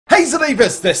G'day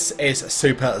Zalivers, this is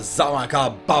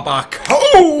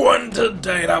SuperZomGBBQ, and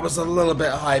today that was a little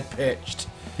bit high pitched.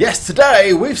 Yes,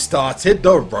 today we've started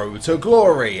the road to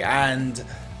glory, and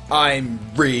I'm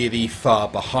really far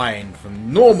behind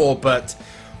from normal, but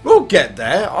we'll get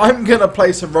there. I'm gonna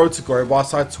play some road to glory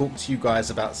whilst I talk to you guys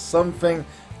about something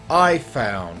I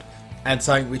found, and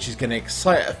something which is gonna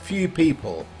excite a few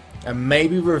people, and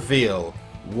maybe reveal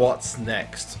what's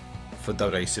next for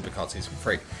WWE SuperCard Season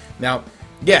 3. Now,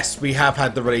 yes, we have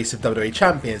had the release of WWE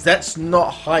Champions. Let's not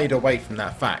hide away from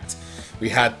that fact. We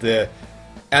had the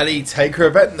LE Taker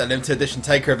event, the limited edition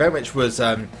Taker event, which was,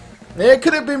 it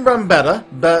could have been run better,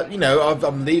 but, you know,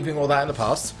 I'm leaving all that in the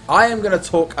past. I am going to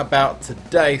talk about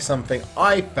today something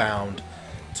I found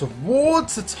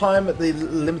towards the time that the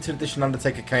limited edition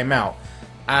Undertaker came out,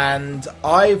 and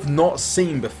I've not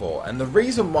seen before. And the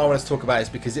reason why I want to talk about it is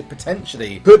because it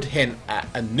potentially could hint at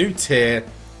a new tier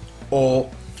or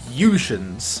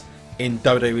fusions in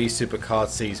WWE SuperCard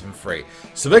Season 3.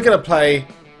 So we're going to play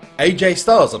AJ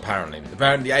Styles, apparently.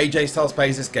 Apparently AJ Styles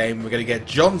plays this game. We're going to get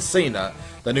John Cena,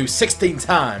 the new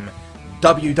 16-time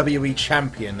WWE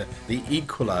Champion, the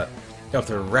equaler of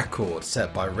the record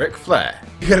set by Ric Flair.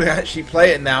 We're going to actually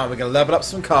play it now, and we're going to level up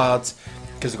some cards,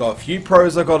 because I've got a few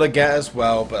pros I've got to get as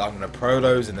well, but I'm going to pro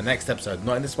those in the next episode,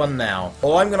 not in this one now.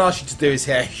 All I'm going to ask you to do is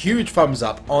hit a huge thumbs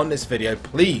up on this video,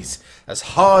 please, as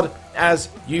hard as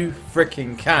you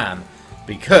freaking can,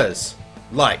 because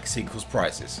likes equals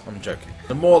prizes. I'm joking.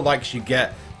 The more likes you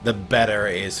get, the better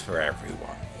it is for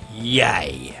everyone.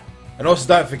 Yay! And also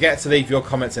don't forget to leave your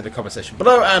comments in the comment section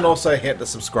below, and also hit the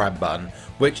subscribe button,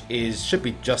 which should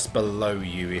be just below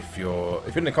you. If you're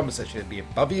in the comment section, it'll be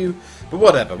above you. But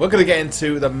whatever, we're going to get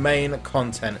into the main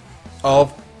content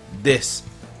of this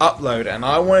upload, and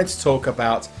I wanted to talk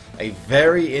about a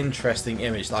very interesting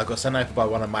image that I got sent over by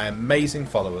one of my amazing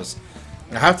followers.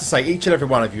 I have to say, each and every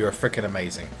one of you are freaking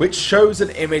amazing, which shows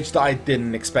an image that I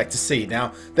didn't expect to see.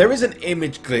 Now, there is an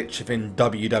image glitch within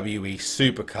WWE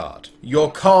SuperCard. Your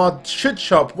card should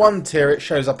show up one tier, it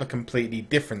shows up a completely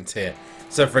different tier.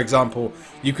 So, for example,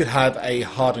 you could have a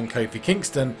hardened Kofi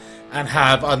Kingston and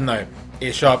have, I don't know,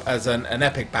 it show up as an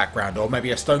epic background, or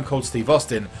maybe a Stone Cold Steve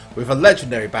Austin with a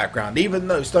legendary background, even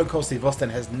though Stone Cold Steve Austin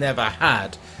has never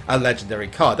had a legendary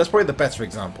card. That's probably the better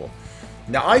example.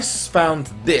 Now, I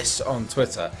found this on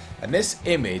Twitter, and this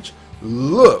image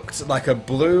looked like a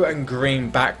blue and green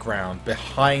background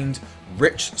behind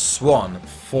Rich Swann,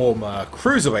 former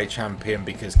Cruiserweight Champion,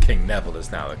 because King Neville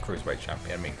is now the Cruiserweight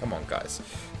Champion. I mean, come on, guys.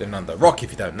 Living under a rock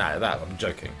if you don't know that. I'm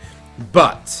joking.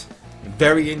 But,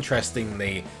 very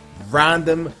interestingly,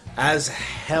 random as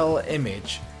hell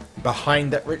image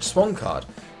behind that Rich Swann card,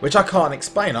 which I can't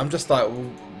explain. I'm just like, well,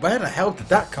 where the hell did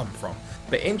that come from?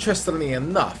 But interestingly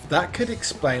enough, that could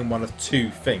explain one of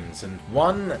two things. And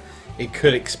one, it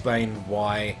could explain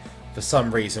why, for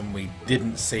some reason, we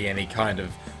didn't see any kind of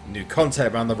new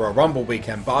content around the Royal Rumble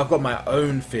weekend. But I've got my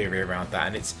own theory around that,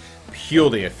 and it's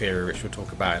purely a theory, which we'll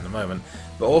talk about in a moment.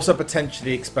 But also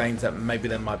potentially explains that maybe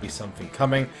there might be something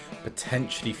coming,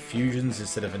 potentially fusions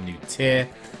instead of a new tier.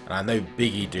 And I know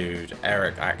Biggie Dude,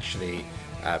 Eric, actually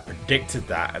predicted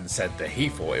that and said that he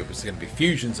thought it was going to be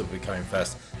fusions that would be coming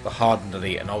first, the Hardened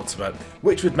Elite and Ultimate,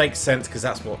 which would make sense because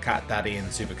that's what Cat Daddy and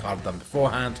SuperCard have done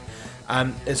beforehand.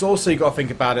 It's also, you got to think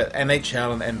about it,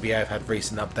 NHL and NBA have had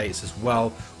recent updates as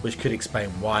well, which could explain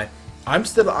why. I'm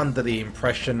still under the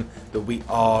impression that we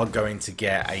are going to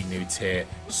get a new tier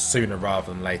sooner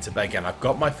rather than later, but again, I've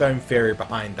got my own theory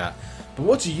behind that. But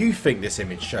what do you think this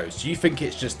image shows? Do you think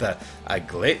it's just a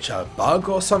glitch, a bug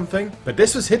or something? But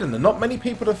this was hidden, and not many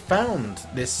people have found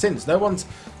this since. No one's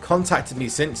contacted me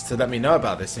since to let me know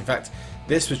about this. In fact,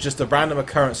 this was just a random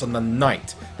occurrence on the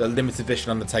night that limited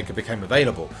edition Undertaker became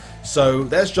available. So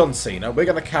there's John Cena. We're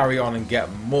going to carry on and get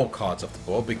more cards off the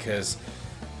board, because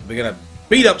we're going to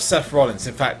beat up Seth Rollins.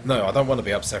 In fact, no, I don't want to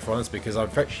beat up Seth Rollins, because I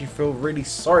actually feel really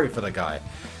sorry for the guy.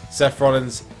 Seth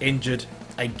Rollins injured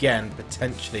again,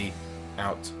 potentially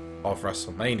out of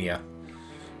WrestleMania.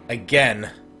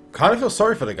 Again, kind of feel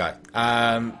sorry for the guy.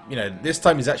 You know, this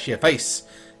time he's actually a face,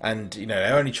 and you know,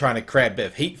 they're only trying to create a bit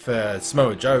of heat for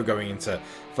Samoa Joe going into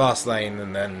Fastlane,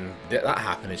 and then that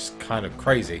happened. It's kind of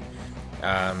crazy.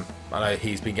 I know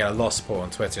he's been getting a lot of support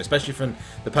on Twitter, especially from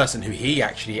the person who he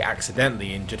actually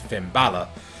accidentally injured, Finn Balor.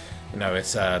 You know,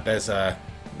 it's there's a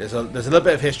little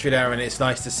bit of history there, and it's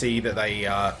nice to see that they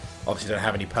obviously don't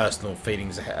have any personal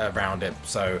feelings around it.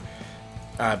 So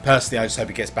personally, I just hope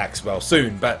he gets back as well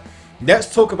soon. But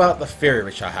let's talk about the theory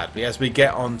which I had. As we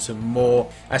get on to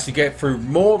more, as we get through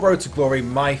more Road to Glory,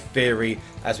 my theory,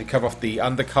 as we cover off the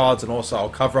undercards, and also I'll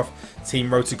cover off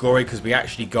Team Road to Glory, because we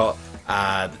actually got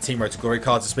the Team Road to Glory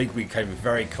cards this week, we came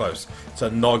very close to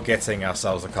not getting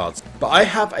ourselves the cards. But I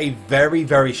have a very,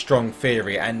 very strong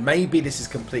theory, and maybe this is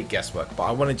complete guesswork, but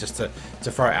I wanted just to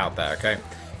throw it out there, okay?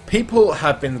 People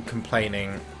have been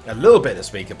complaining a little bit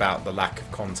this week about the lack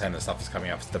of content and stuff that's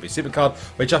coming out for WWE SuperCard,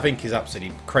 which I think is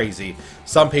absolutely crazy.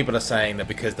 Some people are saying that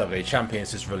because WWE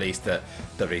Champions has released that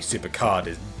WWE SuperCard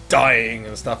is dying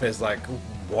and stuff. It's like,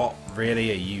 what?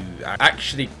 Really? Are you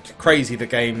actually crazy? The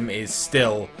game is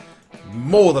still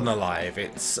more than alive.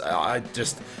 It's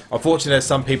unfortunately there's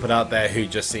some people out there who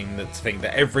just seem to think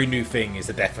that every new thing is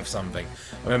the death of something.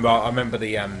 I remember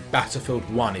the Battlefield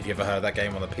 1, if you ever heard that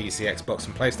game on the PC, Xbox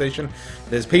and PlayStation.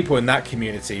 There's people in that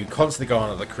community who constantly go on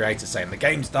at the creators saying the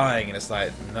game's dying, and it's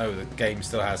like, no, the game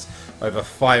still has over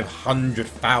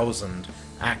 500,000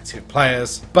 active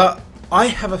players. But I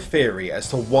have a theory as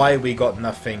to why we got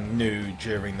nothing new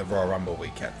during the Royal Rumble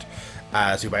weekend,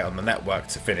 as we wait on the network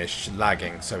to finish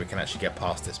lagging so we can actually get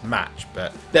past this match.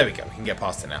 But there we go, we can get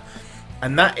past it now.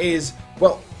 And that is,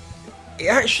 well, it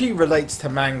actually relates to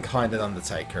Mankind and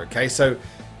Undertaker, okay? So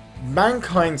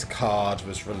Mankind's card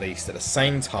was released at the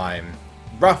same time,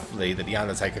 roughly, that the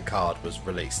Undertaker card was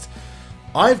released.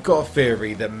 I've got a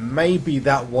theory that maybe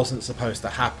that wasn't supposed to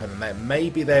happen, and that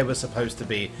maybe they were supposed to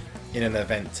be in an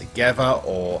event together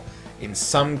or in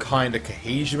some kind of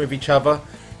cohesion with each other,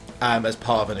 as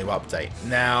part of a new update.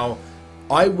 Now,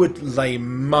 I would lay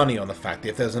money on the fact that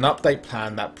if there's an update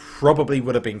plan, that probably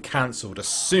would have been cancelled as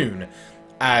soon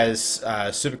as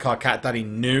SuperCard Cat Daddy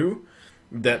knew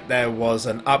that there was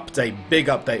an update, big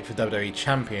update for WWE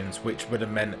Champions, which would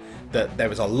have meant that there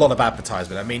was a lot of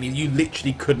advertisement. I mean, you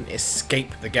literally couldn't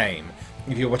escape the game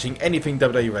if you're watching anything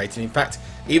WWE related. In fact,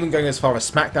 even going as far as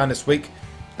SmackDown this week,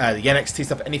 the NXT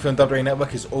stuff, anything on WWE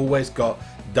Network has always got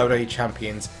WWE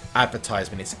Champions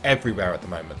advertisement. It's everywhere at the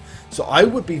moment. So I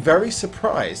would be very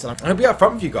surprised, and I'm going to be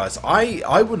upfront with you guys,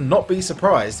 I would not be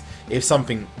surprised if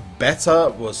something better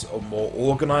was, or more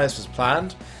organised was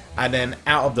planned, and then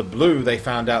out of the blue they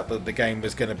found out that the game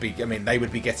was going to be, I mean, they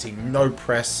would be getting no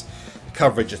press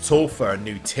coverage at all for a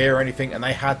new tier or anything, and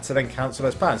they had to then cancel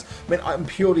those plans. I mean, I'm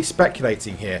purely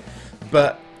speculating here,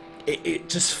 but it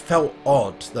just felt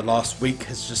odd. The last week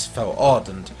has just felt odd,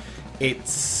 and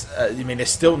it's, I mean, they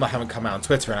still haven't come out on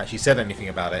Twitter and actually said anything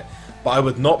about it, but I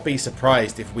would not be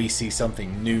surprised if we see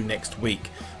something new next week,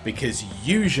 because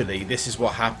usually this is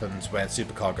what happens when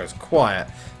SuperCard goes quiet.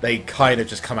 They kind of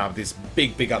just come out with this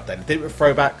big update. They did it with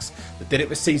throwbacks, they did it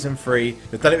with Season 3,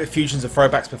 they've done it with fusions of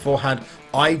throwbacks beforehand.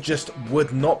 I just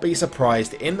would not be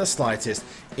surprised in the slightest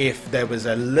if there was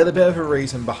a little bit of a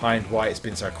reason behind why it's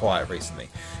been so quiet recently.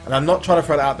 And I'm not trying to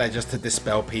throw it out there just to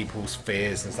dispel people's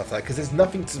fears and stuff like that, because there's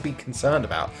nothing to be concerned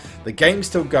about. The game's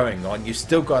still going on, you've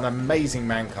still got an amazing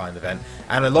Mankind event,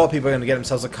 and a lot of people are going to get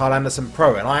themselves a Carl Anderson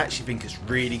Pro, and I actually think it's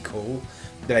really cool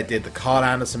that I did the Carl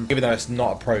Anderson, even though it's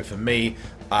not a pro for me.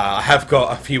 I have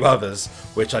got a few others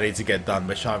which I need to get done,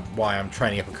 why I'm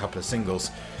training up a couple of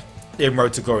singles in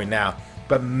Road to Glory now.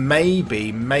 But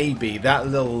maybe that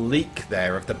little leak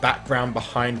there of the background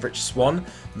behind Rich Swann,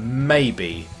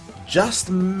 maybe, just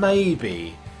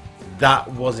maybe, that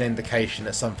was an indication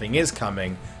that something is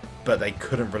coming, but they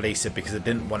couldn't release it because they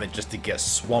didn't want it just to get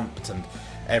swamped and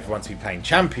everyone to be playing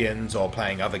Champions or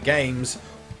playing other games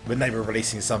when they were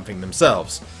releasing something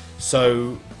themselves.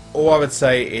 So all I would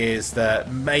say is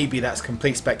that maybe that's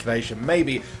complete speculation.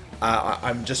 Maybe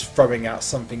I'm just throwing out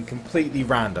something completely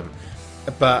random,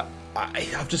 but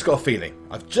I've just got a feeling.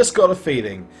 I've just got a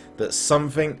feeling that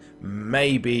something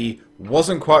maybe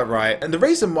wasn't quite right. And the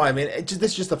reason why, I mean, this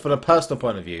is just from a personal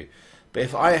point of view. But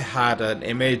if I had an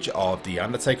image of The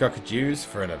Undertaker I could use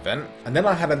for an event, and then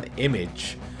I had an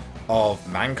image of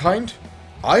Mankind,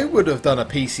 I would have done a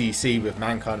PCC with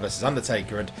Mankind versus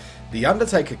Undertaker, and the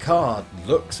Undertaker card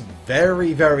looks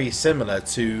very similar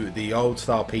to the old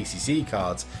style PCC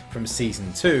cards from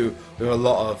Season 2, with a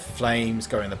lot of flames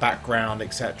going in the background,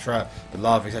 etc., the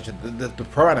lava, etc. The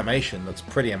pro animation looks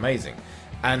pretty amazing,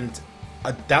 and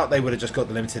I doubt they would have just got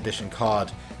the limited edition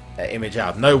card image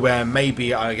out of nowhere.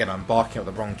 Maybe, again, I'm barking up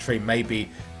the wrong tree,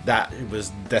 maybe that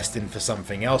was destined for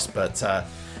something else, but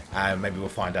maybe we'll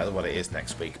find out what it is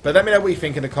next week. But let me know what you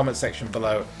think in the comment section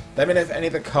below. Let me know if any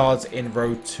of the cards in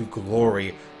Road to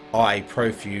Glory are a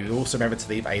pro for you. Also remember to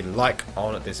leave a like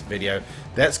on this video.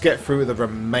 Let's get through the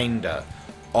remainder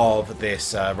of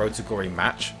this Road to Glory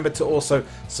match. Remember to also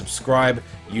subscribe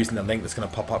using the link that's going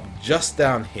to pop up just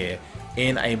down here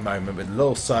in a moment with a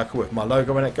little circle with my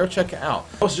logo in it. Go check it out.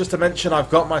 Also, just to mention, I've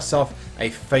got myself a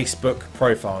Facebook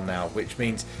profile now, which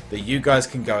means that you guys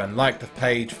can go and like the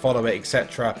page, follow it,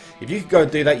 etc. If you could go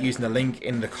do that using the link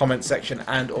in the comment section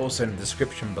and also in the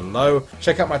description below.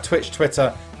 Check out my Twitch,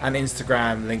 Twitter and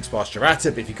Instagram links whilst you're at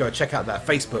it. But if you go check out that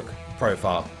Facebook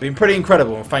profile, been pretty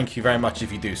incredible, and thank you very much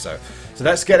if you do so. So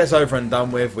let's get this over and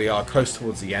done with. We are close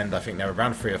towards the end. I think they're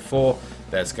around 3 or 4.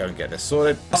 Let's go and get this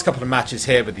sorted. Last couple of matches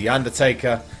here with the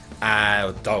Undertaker,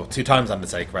 2 times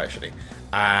Undertaker actually.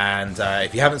 And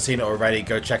if you haven't seen it already,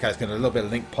 go check out. It's going to a little bit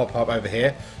of link pop up over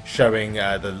here showing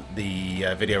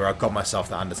the video where I got myself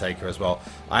the Undertaker as well.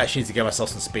 I actually need to get myself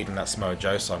some speed in that Samoa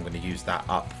Joe, so I'm going to use that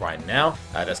up right now.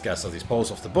 Let's get ourselves these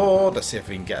polls off the board. Let's see if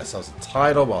we can get ourselves a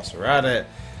title whilst we're at it.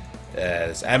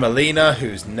 There's Emelina,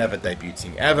 who's never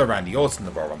debuting ever. Randy Orton,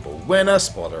 the Royal Rumble winner.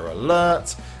 Spoiler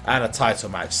alert. And a title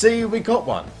match. See, we got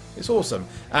one. It's awesome.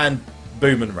 And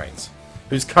Roman Reigns,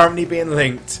 who's currently being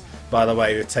linked, by the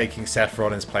way, with taking Seth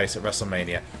Rollins' place at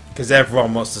WrestleMania. Because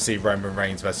everyone wants to see Roman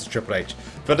Reigns versus Triple H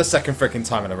for the second freaking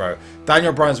time in a row.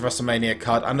 Daniel Bryan's WrestleMania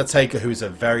card. Undertaker, who's a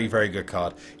very, very good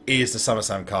card, is the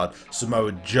SummerSlam card.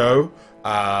 Samoa Joe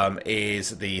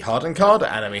is the Harden card,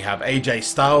 and then we have AJ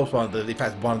Styles, one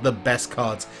of the best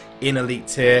cards in Elite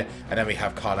Tier, and then we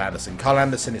have Carl Anderson. Carl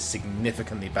Anderson is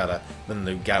significantly better than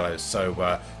Luke Gallows,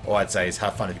 so all I'd say is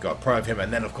have fun if you've got a pro of him.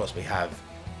 And then of course we have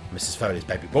Mrs. Foley's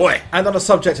baby boy. And on the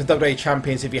subject of WWE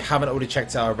Champions, if you haven't already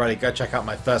checked it out already, go check out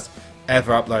my first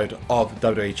ever upload of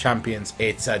WWE Champions.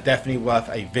 It's definitely worth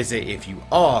a visit if you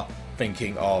are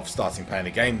thinking of starting playing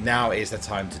the game. Now is the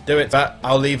time to do it, but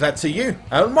I'll leave that to you.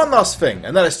 And one last thing,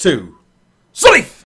 and that is to sleep!